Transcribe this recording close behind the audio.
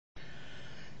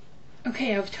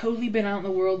Okay, I've totally been out in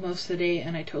the world most of the day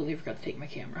and I totally forgot to take my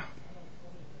camera.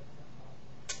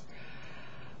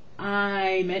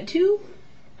 I meant to.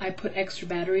 I put extra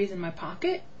batteries in my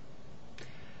pocket.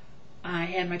 I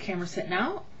had my camera sitting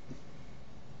out.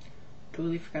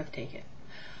 Totally forgot to take it.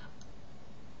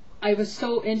 I was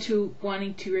so into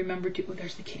wanting to remember to... Oh,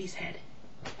 there's the kitty's head.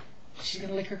 She's going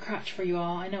to lick her crotch for you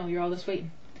all. I know, you're all just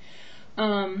waiting.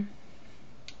 I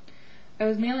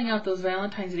was mailing out those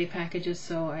Valentine's Day packages,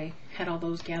 so I had all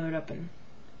those gathered up and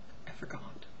I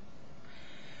forgot.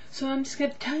 So I'm just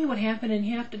going to tell you what happened and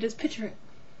you have to just picture it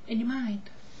in your mind.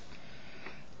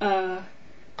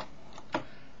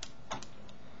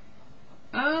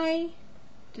 I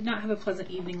did not have a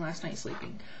pleasant evening last night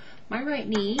sleeping. My right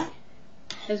knee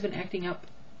has been acting up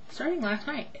starting last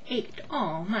night. It ached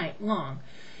all night long.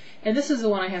 And this is the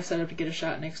one I have set up to get a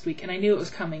shot next week. And I knew it was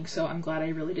coming, so I'm glad I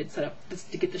really did set up this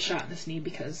to get the shot in this knee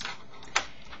because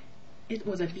it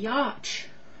was a biatch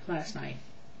last night.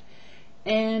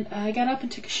 And I got up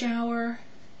and took a shower.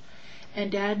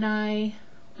 And Dad and I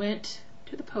went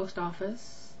to the post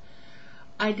office.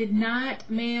 I did not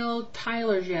mail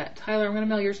Tyler's yet. Tyler, I'm going to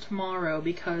mail yours tomorrow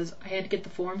because I had to get the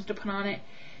forms to put on it.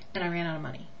 And I ran out of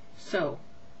money. So,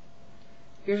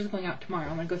 yours is going out tomorrow.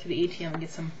 I'm going to go to the ATM and get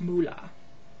some moolah.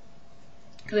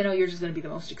 Because I know yours is going to be the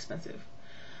most expensive.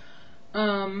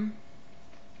 And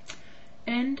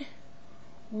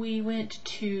we went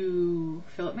to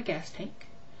fill up my gas tank.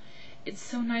 It's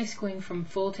so nice going from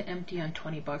full to empty on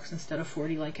 $20 instead of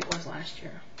 $40 like it was last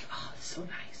year. Oh, it's so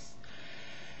nice.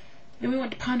 Then we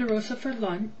went to Ponderosa for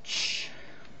lunch.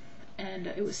 And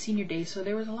it was senior day, so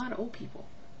there was a lot of old people.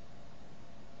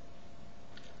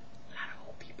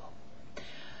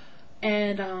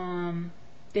 And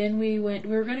then we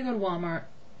were going to go to Walmart,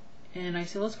 and I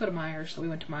said, let's go to Meijer, so we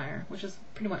went to Meijer, which is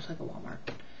pretty much like a Walmart.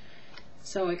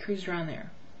 So I cruised around there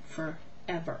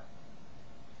forever.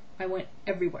 I went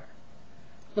everywhere,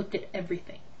 looked at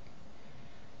everything.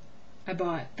 I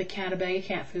bought the cat a bag of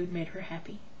cat food, made her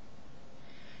happy.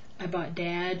 I bought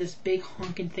Dad this big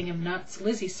honking thing of nuts.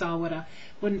 Lizzie saw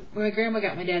when my grandma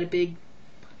got my dad a big,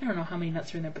 I don't know how many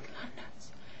nuts are in there, but a lot of nuts.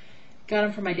 Got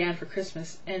them for my dad for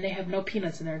Christmas, and they have no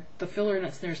peanuts in there. The filler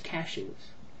nuts in there is cashews.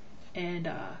 And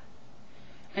I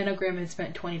know Grandma had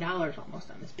spent $20 almost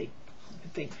on this big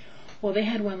thing. Well, they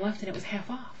had one left, and it was half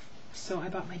off. So I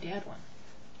bought my dad one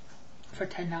for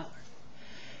 $10.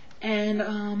 And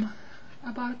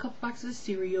I bought a couple boxes of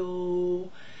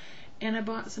cereal, and I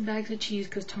bought some bags of cheese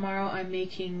because tomorrow I'm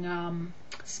making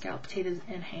scalloped potatoes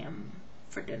and ham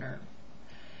for dinner.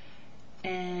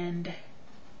 And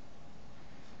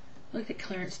looked at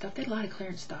clearance stuff. They had a lot of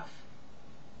clearance stuff.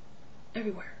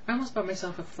 Everywhere. I almost bought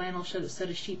myself a flannel set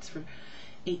of sheets for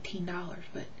 $18,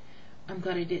 but I'm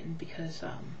glad I didn't because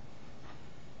I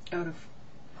wouldn't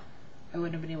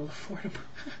have been able to afford them.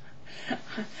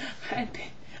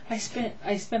 I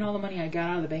spent all the money I got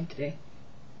out of the bank today.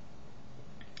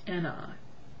 And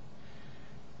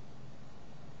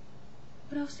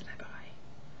what else did I buy?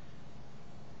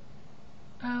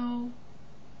 Oh,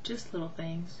 just little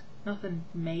things. Nothing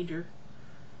major.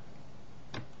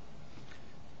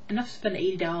 Enough to spend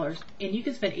 $80. And you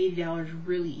can spend $80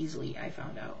 really easily, I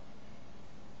found out.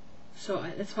 So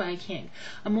that's why I can't.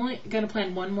 I'm only going to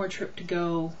plan one more trip to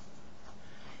go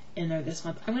in there this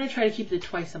month. I'm going to try to keep it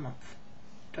twice a month.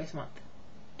 Twice a month.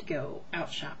 To go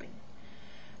out shopping.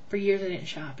 For years I didn't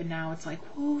shop, and now it's like,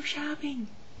 whoa, shopping.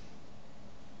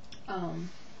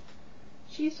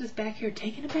 She's just back here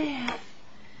taking a bath.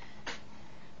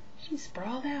 She's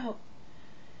sprawled out.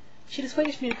 She just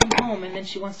waits for me to come home, and then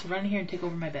she wants to run here and take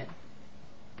over my bed.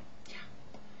 Yeah.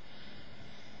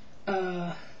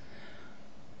 I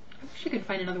wish I could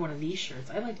find another one of these shirts.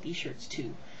 I like these shirts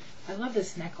too. I love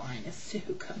this neckline. It's so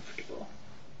comfortable.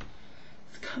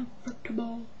 It's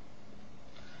comfortable.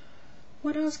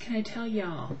 What else can I tell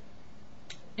y'all?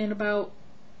 In about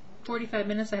 45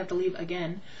 minutes I have to leave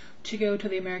again to go to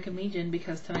the American Legion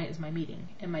because tonight is my meeting.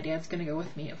 And my dad's going to go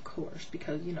with me, of course,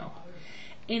 because, you know,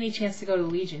 any chance to go to the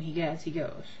Legion he gets, he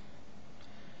goes.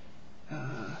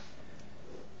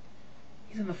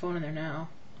 He's on the phone in there now.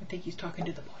 I think he's talking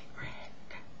to the boyfriend.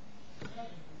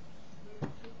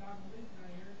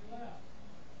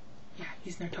 Yeah,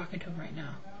 he's in there talking to him right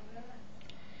now.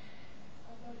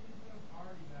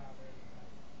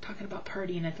 Talking about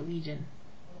partying at the Legion.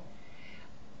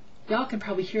 Y'all can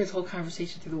probably hear this whole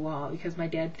conversation through the wall because my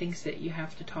dad thinks that you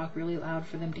have to talk really loud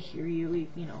for them to hear you.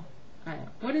 You know, I don't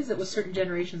know. What is it with certain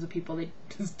generations of people? They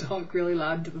just talk really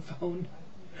loud into the phone.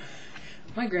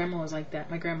 My grandma was like that.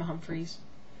 My grandma Humphreys.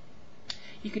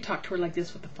 You could talk to her like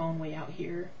this with the phone way out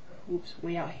here. Oops,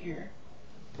 way out here.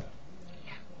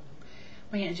 Yeah.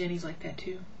 My Aunt Jenny's like that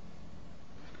too.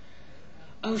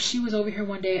 Oh, she was over here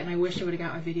one day, and I wish I would have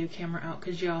got my video camera out,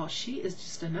 because, y'all, she is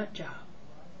just a nut job.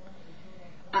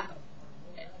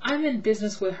 I'm in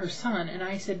business with her son, and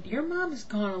I said, your mom has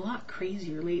gone a lot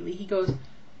crazier lately. He goes,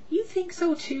 you think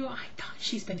so, too? I thought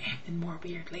she's been acting more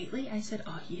weird lately. I said,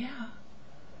 oh, yeah.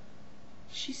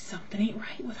 Something ain't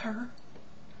right with her.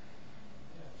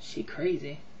 She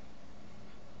crazy.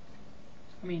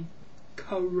 I mean,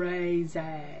 crazy.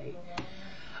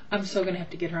 I'm still going to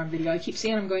have to get her on video. I keep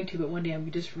saying I'm going to, but one day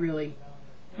I'm just really...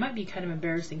 It might be kind of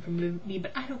embarrassing for me,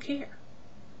 but I don't care.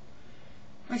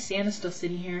 My Santa's still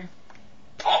sitting here.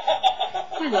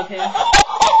 I love him.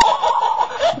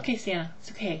 Okay, Santa.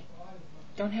 It's okay.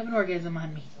 Don't have an orgasm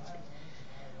on me.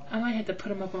 I might have to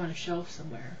put him up on a shelf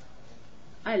somewhere.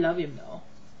 I love him, though.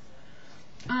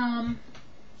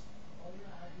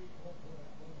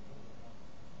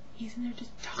 He's in there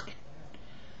just talking.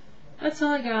 That's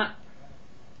all I got.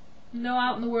 No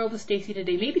out in the world with Stacy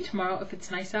today. Maybe tomorrow, if it's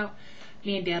nice out,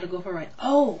 me and Dad will go for a ride.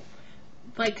 Oh!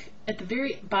 Like, at the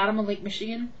very bottom of Lake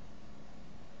Michigan,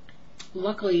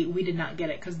 luckily we did not get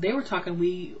it, because they were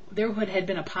talking, there had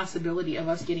been a possibility of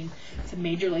us getting some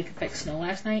major lake effect snow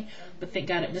last night, but thank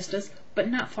God it missed us. But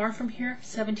not far from here,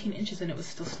 17 inches, and it was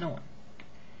still snowing.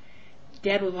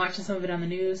 Dad was watching some of it on the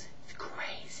news. It's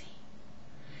crazy.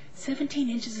 17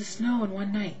 inches of snow in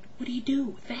one night. What do you do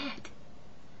with that?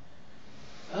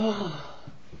 Oh.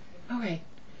 Okay.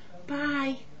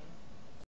 Bye.